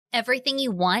Everything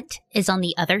you want is on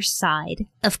the other side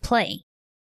of play.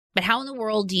 But how in the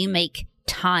world do you make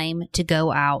time to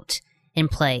go out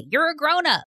and play? You're a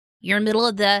grown-up. You're in the middle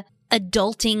of the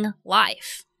adulting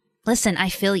life. Listen, I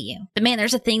feel you. But man,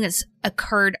 there's a thing that's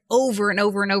occurred over and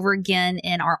over and over again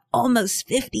in our almost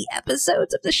 50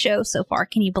 episodes of the show so far.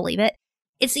 Can you believe it?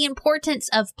 It's the importance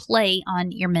of play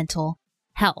on your mental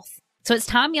health. So it's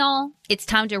time, y'all. It's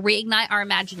time to reignite our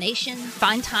imagination,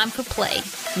 find time for play,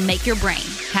 and make your brain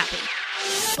happy.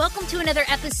 Welcome to another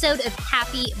episode of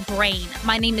Happy Brain.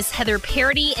 My name is Heather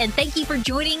Parody, and thank you for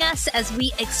joining us as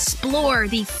we explore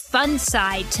the fun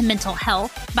side to mental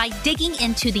health by digging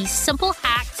into the simple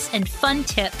hacks and fun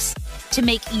tips to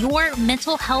make your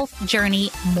mental health journey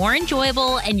more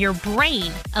enjoyable and your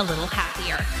brain a little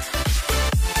happier.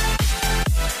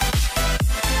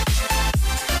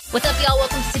 What's up, y'all?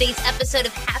 Welcome to today's episode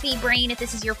of Happy Brain. If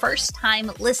this is your first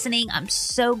time listening, I'm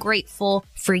so grateful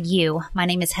for you. My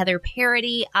name is Heather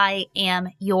Parody. I am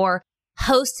your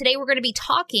host. Today, we're going to be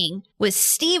talking with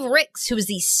Steve Ricks, who is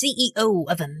the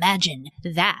CEO of Imagine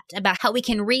That, about how we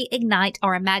can reignite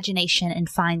our imagination and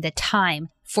find the time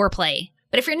for play.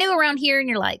 But if you're new around here and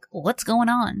you're like, what's going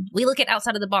on? We look at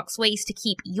outside of the box ways to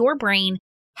keep your brain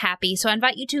happy. So I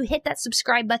invite you to hit that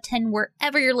subscribe button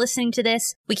wherever you're listening to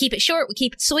this. We keep it short, we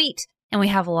keep it sweet, and we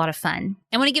have a lot of fun.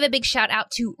 I want to give a big shout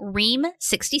out to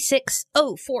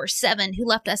Reem66047, who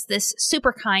left us this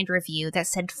super kind review that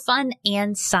said fun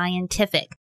and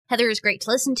scientific. Heather is great to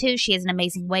listen to. She has an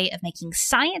amazing way of making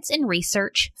science and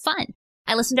research fun.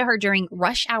 I listen to her during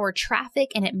rush hour traffic,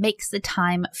 and it makes the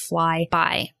time fly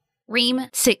by.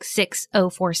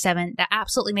 Reem66047, that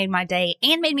absolutely made my day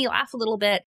and made me laugh a little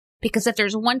bit. Because if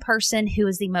there's one person who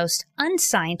is the most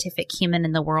unscientific human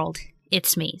in the world,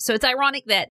 it's me. So it's ironic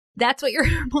that that's what you're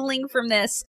pulling from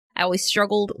this. I always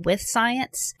struggled with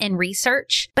science and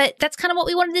research, but that's kind of what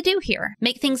we wanted to do here.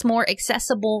 Make things more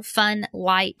accessible, fun,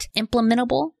 light,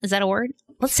 implementable. Is that a word?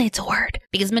 Let's say it's a word.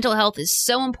 Because mental health is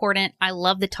so important. I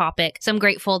love the topic. So I'm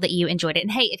grateful that you enjoyed it.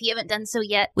 And hey, if you haven't done so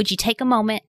yet, would you take a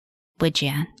moment? Would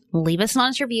you? Leave us an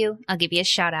honest review. I'll give you a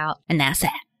shout out. And that's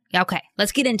it. Okay,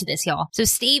 let's get into this, y'all. So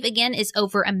Steve, again, is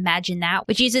over Imagine That,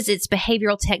 which uses its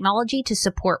behavioral technology to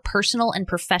support personal and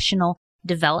professional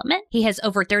development. He has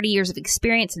over 30 years of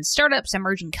experience in startups,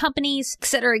 emerging companies, et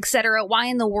cetera, et cetera. Why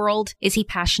in the world is he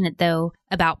passionate, though,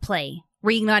 about play,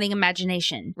 reigniting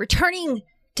imagination, returning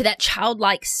to that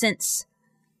childlike sense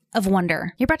of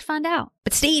wonder? You're about to find out.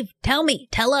 But Steve,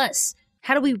 tell us.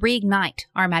 How do we reignite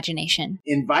our imagination?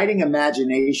 Inviting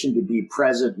imagination to be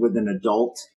present with an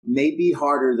adult may be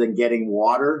harder than getting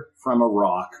water from a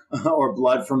rock or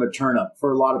blood from a turnip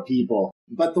for a lot of people.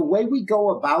 But the way we go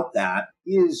about that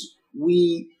is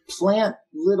we plant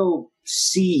little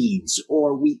seeds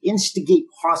or we instigate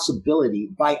possibility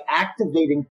by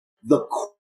activating the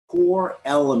core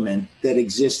element that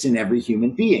exists in every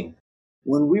human being.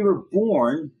 When we were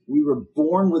born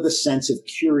with a sense of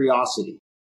curiosity.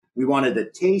 We wanted to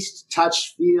taste,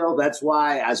 touch, feel. That's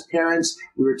why, as parents,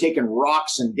 we were taking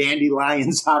rocks and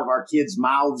dandelions out of our kids'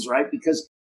 mouths, right? Because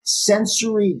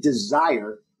sensory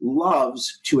desire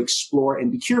loves to explore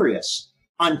and be curious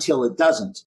until it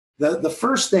doesn't. The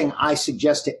first thing I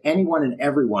suggest to anyone and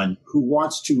everyone who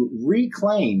wants to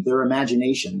reclaim their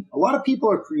imagination, a lot of people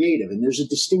are creative, and there's a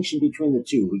distinction between the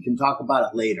two. We can talk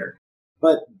about it later.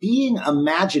 But being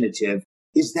imaginative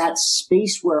is that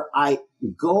space where I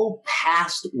go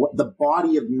past what the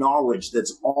body of knowledge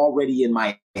that's already in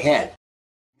my head.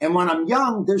 And when I'm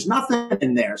young, there's nothing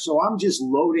in there. So I'm just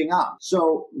loading up.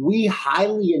 So we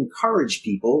highly encourage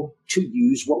people to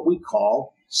use what we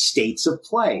call states of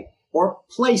play or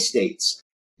play states.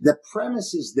 The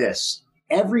premise is this.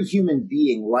 Every human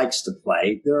being likes to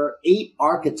play. There are 8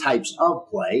 archetypes of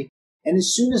play. And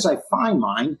as soon as I find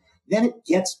mine, then it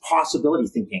gets possibility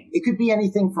thinking. It could be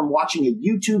anything from watching a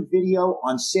YouTube video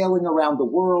on sailing around the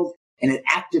world, and it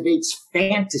activates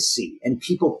fantasy, and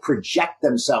people project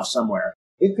themselves somewhere.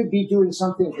 It could be doing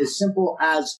something as simple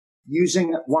as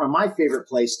using one of my favorite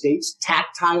play states,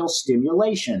 tactile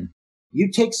stimulation. You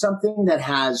take something that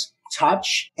has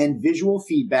touch and visual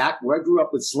feedback. Where I grew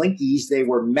up with Slinkies, they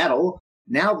were metal.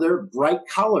 Now they're bright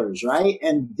colors, right?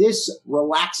 And this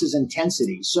relaxes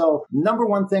intensity. So number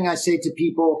one thing I say to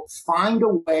people, find a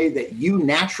way that you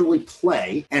naturally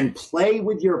play and play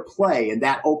with your play. And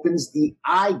that opens the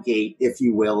eye gate, if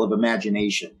you will, of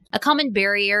imagination. A common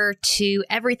barrier to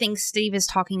everything Steve is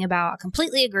talking about. I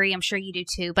completely agree. I'm sure you do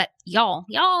too. But y'all,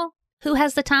 Who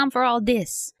has the time for all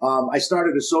this? I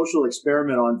started a social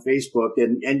experiment on Facebook,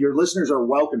 and your listeners are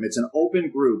welcome. It's an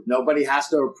open group. Nobody has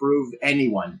to approve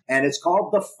anyone. And it's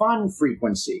called the fun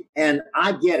frequency. And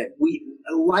I get it.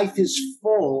 Life is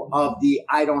full of the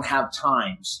I don't have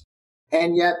times.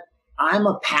 And yet I'm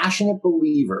a passionate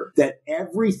believer that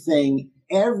everything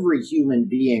every human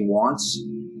being wants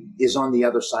is on the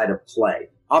other side of play.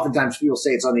 Oftentimes people say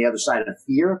it's on the other side of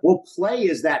fear. Well, play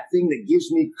is that thing that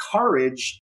gives me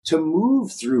courage to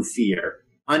move through fear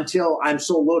until I'm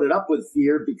so loaded up with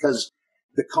fear because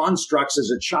the constructs as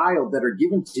a child that are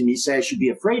given to me say I should be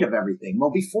afraid of everything.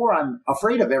 Well, before I'm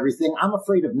afraid of everything, I'm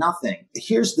afraid of nothing.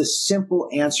 Here's the simple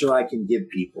answer I can give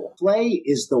people. Play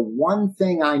is the one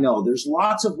thing I know. There's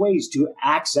lots of ways to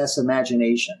access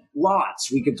imagination.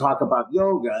 Lots. We could talk about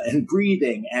yoga and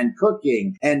breathing and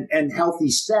cooking and healthy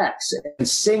sex and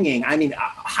singing.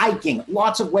 Hiking,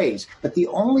 lots of ways. But the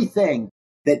only thing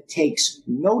that takes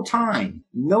no time,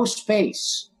 no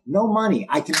space, no money,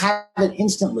 I can have it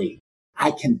instantly.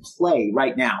 I can play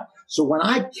right now. So when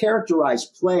I characterize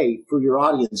play for your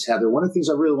audience, Heather, one of the things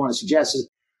I really want to suggest is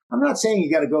I'm not saying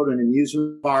you got to go to an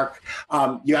amusement park.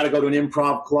 You got to go to an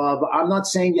improv club. I'm not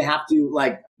saying you have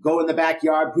to go in the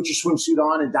backyard, put your swimsuit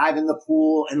on and dive in the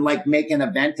pool and make an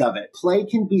event of it. Play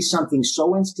can be something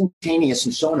so instantaneous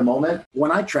and so in a moment.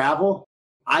 When I travel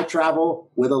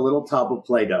with a little tub of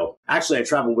Play-Doh. Actually, I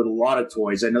travel with a lot of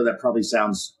toys. I know that probably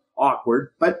sounds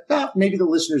awkward, but maybe the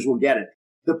listeners will get it.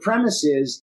 The premise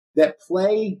is that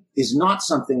play is not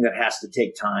something that has to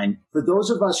take time. For those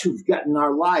of us who've gotten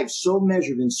our lives so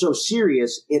measured and so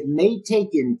serious, it may take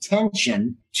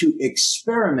intention to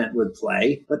experiment with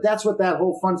play, but that's what that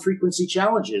whole fun frequency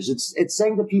challenge is. It's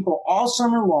saying to people all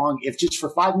summer long, if just for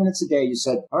 5 minutes a day you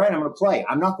said, all right, I'm going to play.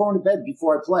 I'm not going to bed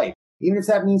before I play. Even if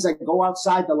that means I go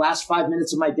outside the last 5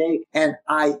 minutes of my day and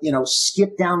I,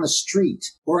 skip down the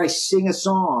street or I sing a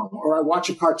song or I watch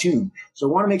a cartoon. So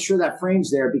I want to make sure that frame's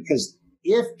there because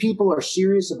if people are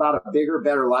serious about a bigger,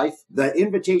 better life, the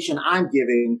invitation I'm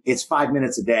giving, it's 5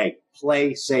 minutes a day.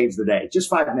 Play saves the day. Just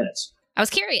 5 minutes. I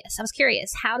was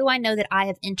curious. How do I know that I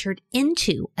have entered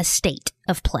into a state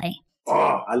of play?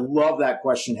 Oh, I love that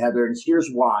question, Heather. And here's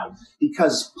why.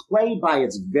 Because play by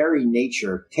its very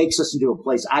nature takes us into a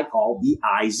place I call the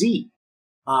IZ,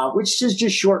 which is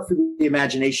just short for the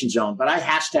imagination zone. But I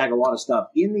hashtag a lot of stuff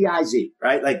in the IZ,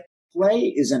 right?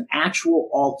 Play is an actual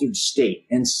altered state.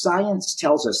 And science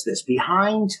tells us this.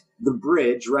 Behind the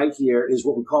bridge right here is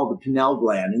what we call the pineal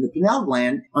gland. And the pineal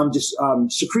gland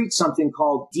secretes something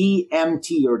called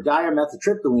DMT or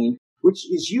dimethyltryptamine, which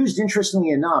is used, interestingly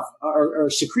enough, or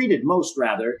secreted most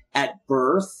rather, at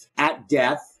birth, at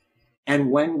death,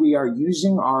 and when we are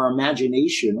using our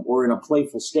imagination or in a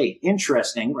playful state.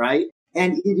 Interesting, right?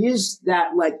 And it is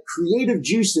that creative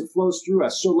juice that flows through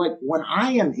us. So when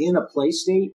I am in a play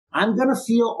state, I'm going to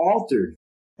feel altered.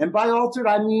 And by altered,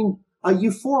 I mean a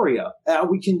euphoria.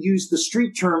 We can use the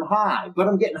street term high, but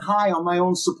I'm getting high on my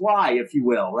own supply, if you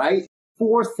will, right?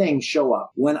 4 things show up.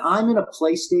 When I'm in a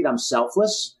play state, I'm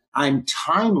selfless. I'm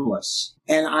timeless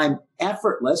and I'm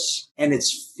effortless and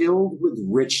it's filled with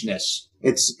richness.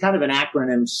 It's kind of an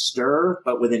acronym STIR,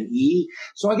 but with an E.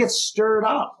 So I get stirred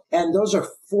up. And those are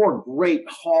 4 great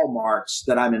hallmarks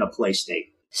that I'm in a play state.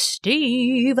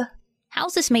 Steve,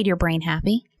 how's this made your brain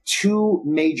happy? 2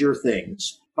 major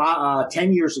things.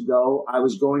 10 years ago, I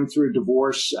was going through a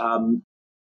divorce.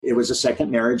 It was a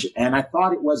second marriage, and I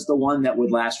thought it was the one that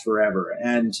would last forever.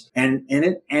 And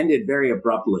it ended very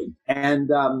abruptly.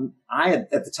 And I had,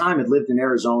 at the time, had lived in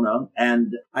Arizona,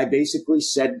 and I basically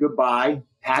said goodbye,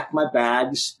 packed my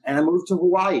bags, and I moved to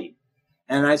Hawaii.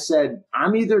 And I said,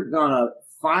 I'm either going to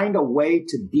find a way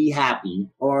to be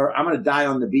happy or I'm going to die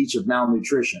on the beach of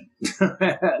malnutrition.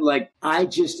 I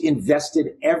just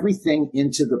invested everything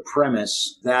into the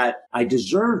premise that I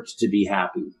deserved to be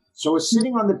happy. So I was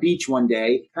sitting on the beach one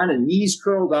day, kind of knees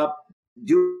curled up,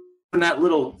 doing that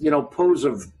little, pose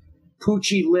of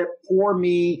poochy lip, poor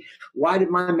me. Why did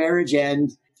my marriage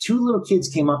end? 2 little kids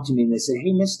came up to me and they said,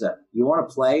 hey, mister, you want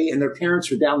to play? And their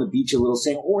parents were down the beach a little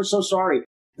saying, oh, we're so sorry.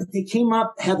 But they came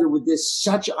up, Heather, with this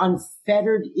such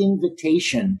unfettered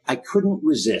invitation. I couldn't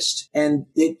resist. And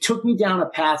it took me down a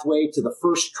pathway to the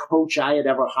first coach I had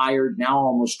ever hired, now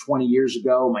almost 20 years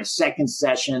ago, my second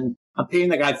session. I'm paying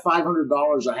the guy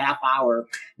 $500 a half hour.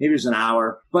 Maybe it was an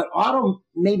hour. But Otto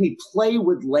made me play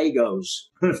with Legos.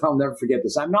 I'll never forget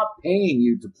this. I'm not paying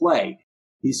you to play.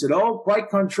 He said, oh, quite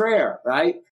contraire,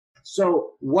 right?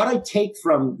 So what I take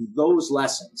from those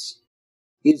lessons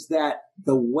is that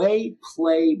the way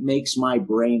play makes my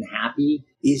brain happy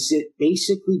is it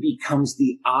basically becomes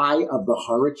the eye of the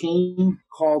hurricane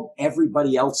called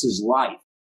everybody else's life.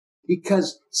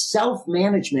 because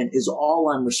self-management is all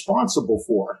I'm responsible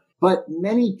for. But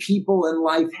many people in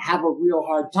life have a real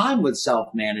hard time with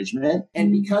self-management.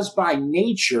 And because by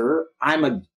nature, I'm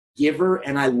a giver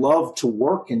and I love to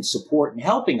work and support and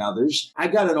helping others, I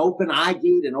got an open eye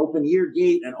gate, an open ear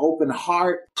gate, an open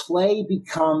heart. Play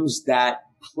becomes that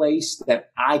place that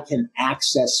I can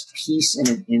access peace in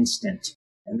an instant.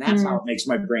 And that's how it makes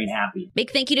my brain happy.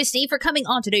 Big thank you to Steve for coming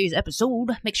on today's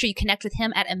episode. Make sure you connect with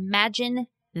him at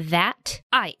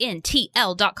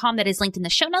ImagineThat.com. That is linked in the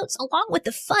show notes, along with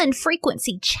the fun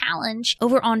frequency challenge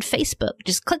over on Facebook.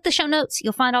 Just click the show notes.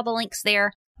 You'll find all the links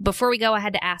there. Before we go, I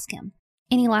had to ask him,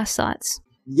 any last thoughts?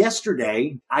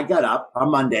 Yesterday, I got up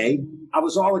on Monday. I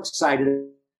was all excited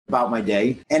about my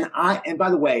day. And by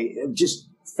the way, just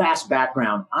fast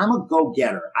background, I'm a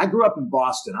go-getter. I grew up in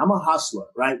Boston. I'm a hustler,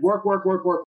 right? Work.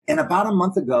 And about a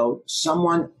month ago,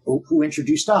 someone who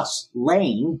introduced us,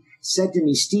 Lane, said to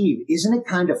me, Steve, isn't it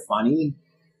kind of funny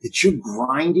that you're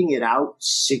grinding it out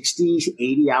 60,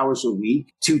 80 hours a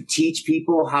week to teach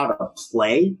people how to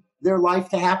play their life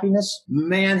to happiness?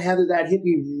 Man, Heather, that hit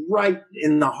me right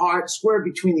in the heart, square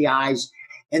between the eyes.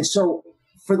 And so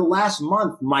for the last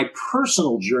month, my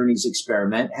personal journeys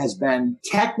experiment has been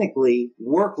technically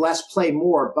work less, play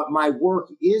more, but my work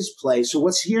is play. So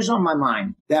here's on my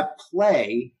mind, that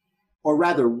play, or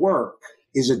rather work,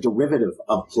 is a derivative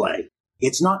of play.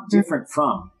 It's not different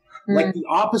from. Like the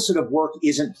opposite of work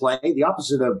isn't play. The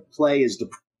opposite of play is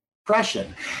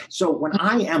depression. So when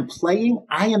I am playing,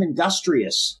 I am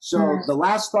industrious. So the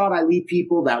last thought I leave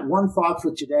people, that one thought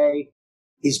for today,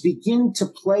 is begin to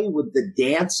play with the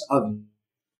dance of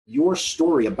your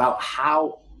story about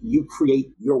how you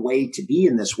create your way to be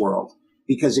in this world.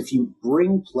 Because if you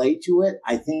bring play to it,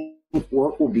 I think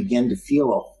work will begin to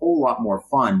feel a whole lot more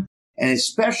fun. And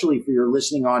especially for your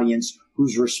listening audience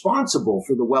who's responsible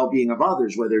for the well-being of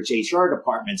others, whether it's HR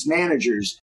departments,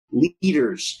 managers,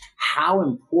 leaders, how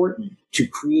important to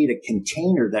create a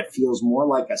container that feels more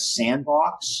like a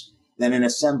sandbox than an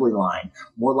assembly line,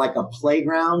 more like a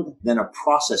playground than a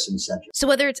processing center. So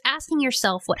whether it's asking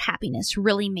yourself what happiness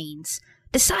really means,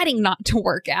 deciding not to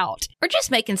work out, or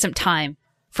just making some time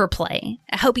for play,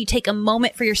 I hope you take a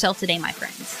moment for yourself today, my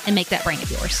friends, and make that brain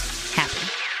of yours happy.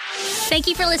 Thank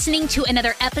you for listening to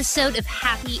another episode of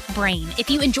Happy Brain. If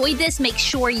you enjoyed this, make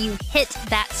sure you hit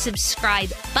that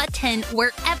subscribe button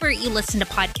wherever you listen to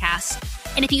podcasts.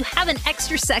 And if you have an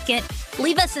extra second,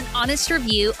 leave us an honest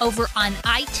review over on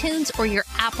iTunes or your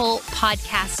Apple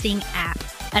podcasting app.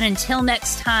 And until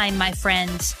next time, my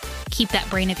friends, keep that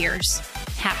brain of yours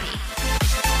happy.